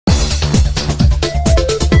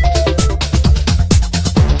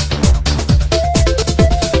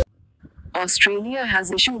Australia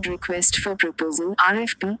has issued request for proposal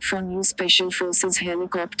 (RFP) for new Special Forces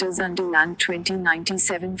helicopters under LAND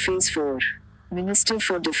 2097 Phase 4. Minister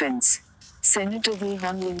for Defence. Senator the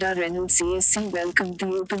Hon Linda Reynolds CSC welcomed the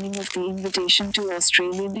opening of the invitation to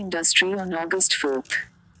Australian industry on August 4.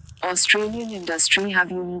 Australian industry have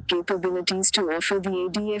unique capabilities to offer the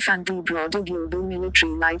ADF and the broader global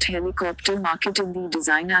military light helicopter market in the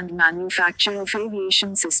design and manufacture of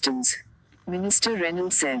aviation systems. Minister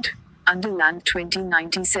Reynolds said. Under LAND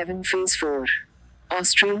 2097 Phase 4.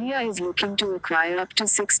 Australia is looking to acquire up to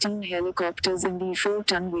 16 helicopters in the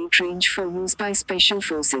 4-ton weight range for use by Special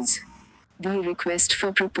Forces. The request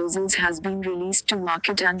for proposals has been released to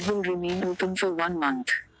market and will remain open for 1 month,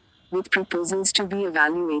 with proposals to be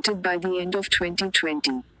evaluated by the end of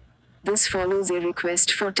 2020. This follows a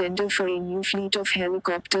request for tender for a new fleet of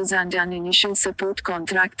helicopters and an initial support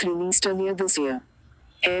contract released earlier this year.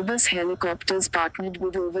 Airbus Helicopters partnered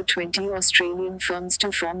with over 20 Australian firms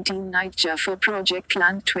to form Team Nightjar for Project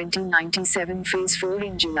LAND 2097 Phase 4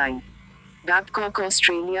 in July. Babcock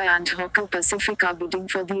Australia and Hawker Pacific are bidding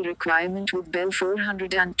for the requirement with Bell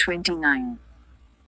 429.